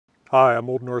Hi, I'm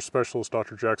Old Norse specialist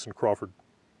Dr. Jackson Crawford.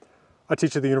 I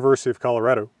teach at the University of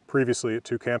Colorado, previously at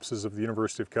 2 campuses of the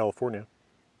University of California,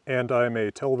 and I am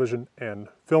a television and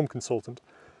film consultant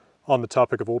on the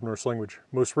topic of Old Norse language,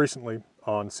 most recently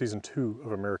on Season 2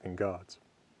 of American Gods.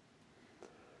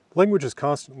 Language is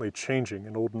constantly changing,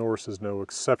 and Old Norse is no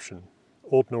exception.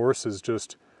 Old Norse is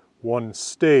just one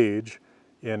stage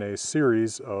in a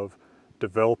series of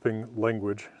developing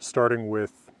language, starting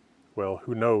with, well,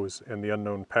 who knows, in the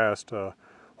unknown past,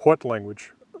 what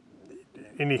language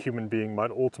any human being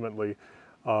might ultimately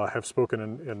have spoken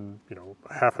in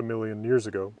 500,000 years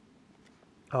ago.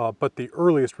 But the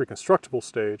earliest reconstructible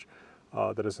stage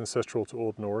that is ancestral to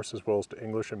Old Norse, as well as to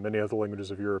English and many other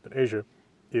languages of Europe and Asia,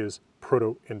 is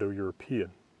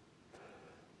Proto-Indo-European.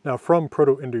 Now, from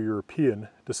Proto-Indo-European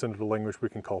descended a language we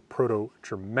can call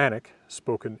Proto-Germanic,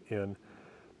 spoken in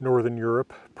Northern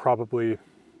Europe, probably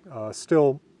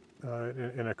still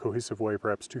in a cohesive way,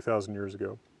 perhaps 2,000 years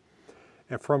ago.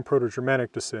 And from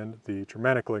Proto-Germanic descend the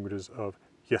Germanic languages of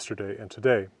yesterday and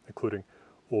today, including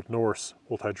Old Norse,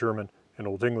 Old High German, and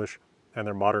Old English, and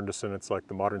their modern descendants like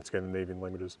the modern Scandinavian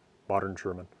languages, Modern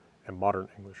German, and Modern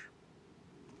English.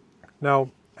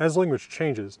 Now, as language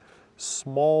changes,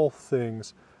 small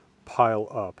things pile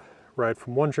up, right?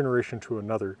 From one generation to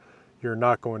another, you're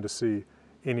not going to see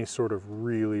any sort of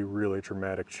really, really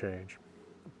dramatic change.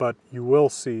 But you will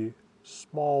see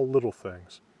small little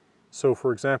things. So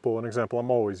for example, an example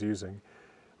I'm always using,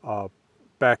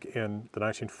 back in the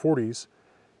 1940s,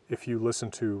 if you listen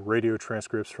to radio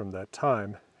transcripts from that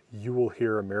time, you will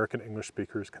hear American English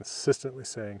speakers consistently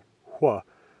saying wha,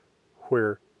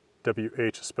 where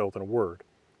WH is spelled in a word.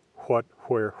 What,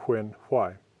 where, when,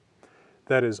 why.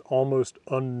 That is almost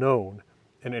unknown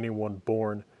in anyone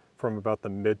born from about the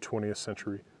mid-20th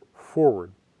century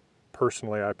forward.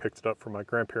 Personally, I picked it up from my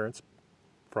grandparents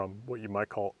from what you might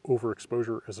call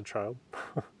overexposure as a child.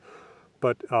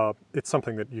 But it's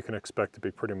something that you can expect to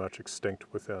be pretty much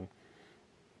extinct within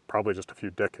probably just a few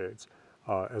decades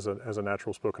as a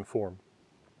natural spoken form.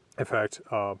 In fact,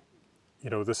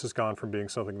 this has gone from being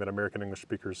something that American English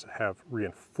speakers have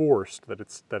reinforced,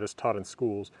 that is taught in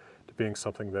schools, to being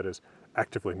something that is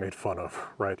actively made fun of,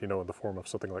 right? In the form of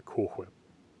something like Cool Whip.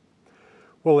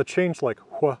 Well, a change like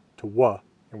wha to wa,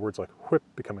 in words like whip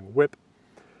becoming whip,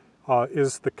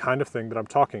 is the kind of thing that I'm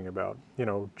talking about.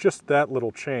 Just that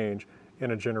little change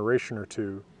in a generation or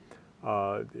two,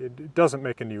 it doesn't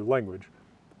make a new language,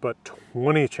 but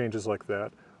 20 changes like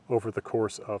that over the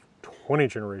course of 20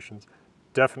 generations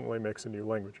definitely makes a new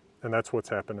language. And that's what's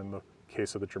happened in the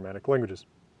case of the Germanic languages.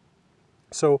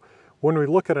 So when we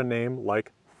look at a name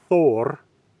like Þórr,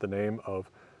 the name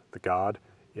of the god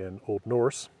in Old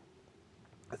Norse,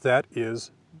 that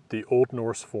is the Old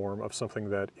Norse form of something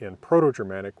that in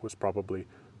Proto-Germanic was probably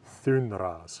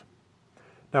Þunraz.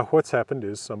 Now what's happened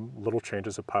is some little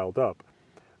changes have piled up.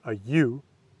 A U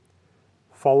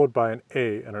followed by an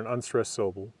A and an unstressed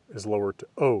syllable is lowered to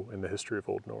O in the history of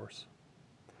Old Norse.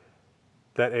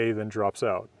 That A then drops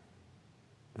out.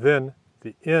 Then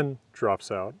the N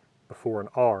drops out before an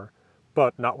R,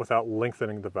 but not without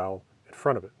lengthening the vowel in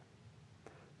front of it.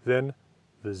 Then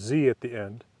the Z at the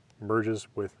end merges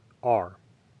with R,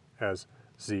 as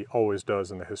Z always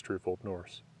does in the history of Old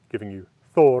Norse, giving you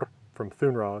Þórr from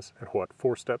Þunraz and what,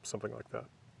 4 steps, something like that.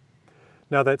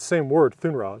 Now that same word,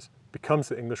 Þunraz, becomes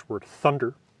the English word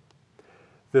thunder.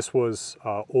 This was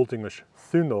Old English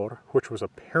Þunor, which was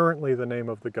apparently the name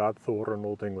of the god Thor in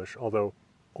Old English, although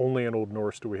only in Old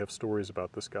Norse do we have stories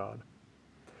about this god.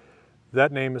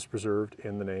 That name is preserved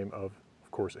in the name of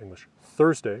course, English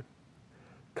Thursday,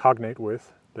 cognate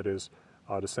with, that is,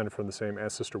 descended from the same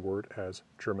ancestor word as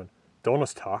German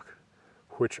Donnerstag,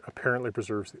 which apparently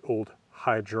preserves the old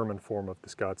High German form of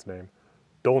this god's name,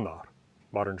 Donar,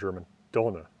 modern German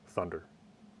Donner, thunder.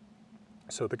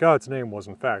 So the god's name was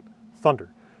in fact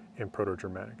thunder in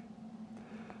Proto-Germanic.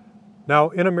 Now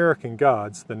in American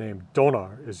gods, the name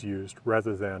Donar is used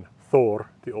rather than Þórr,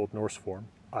 the Old Norse form.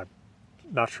 I'm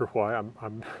not sure why.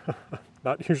 I'm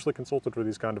not usually consulted for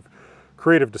these kind of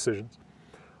creative decisions.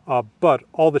 But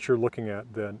all that you're looking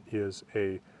at then is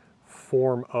a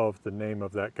form of the name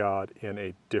of that god in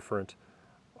a different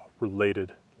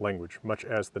related language, much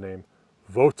as the name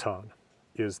Wotan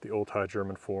is the Old High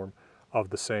German form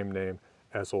of the same name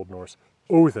as Old Norse.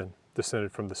 Odin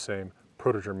descended from the same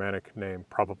Proto-Germanic name,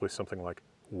 probably something like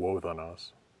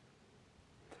Wodanas.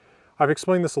 I've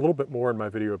explained this a little bit more in my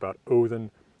video about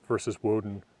Odin versus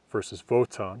Woden versus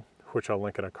Wotan, which I'll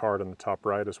link in a card in the top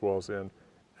right, as well as in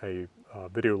a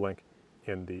video link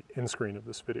in the end screen of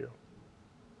this video.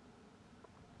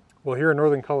 Well, here in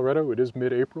northern Colorado, it is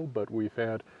mid-April, but we've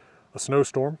had a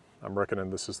snowstorm. I'm reckoning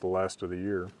this is the last of the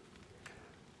year.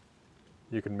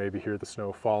 you can maybe hear the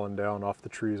snow falling down off the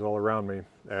trees all around me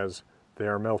as they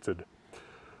are melted.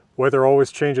 Weather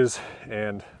always changes,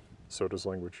 and so does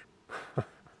language.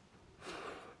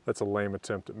 That's a lame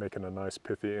attempt at making a nice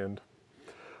pithy end.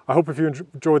 I hope if you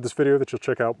enjoyed this video that you'll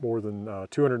check out more than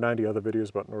 290 other videos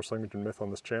about Norse language and myth on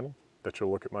this channel, that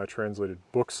you'll look at my translated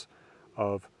books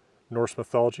of Norse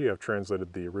mythology. I've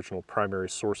translated the original primary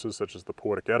sources such as the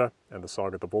Poetic Edda and the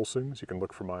Saga of the Volsungs. You can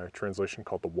look for my translation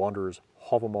called The Wanderer's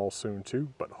Havamal soon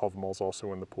too, but Havamal's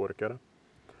also in the Poetic Edda.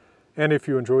 And if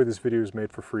you enjoy these videos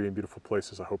made for free in beautiful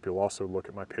places, I hope you'll also look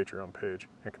at my Patreon page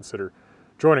and consider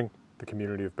joining the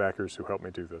community of backers who help me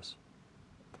do this.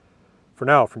 For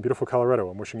now, from beautiful Colorado,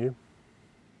 I'm wishing you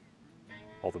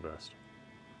all the best.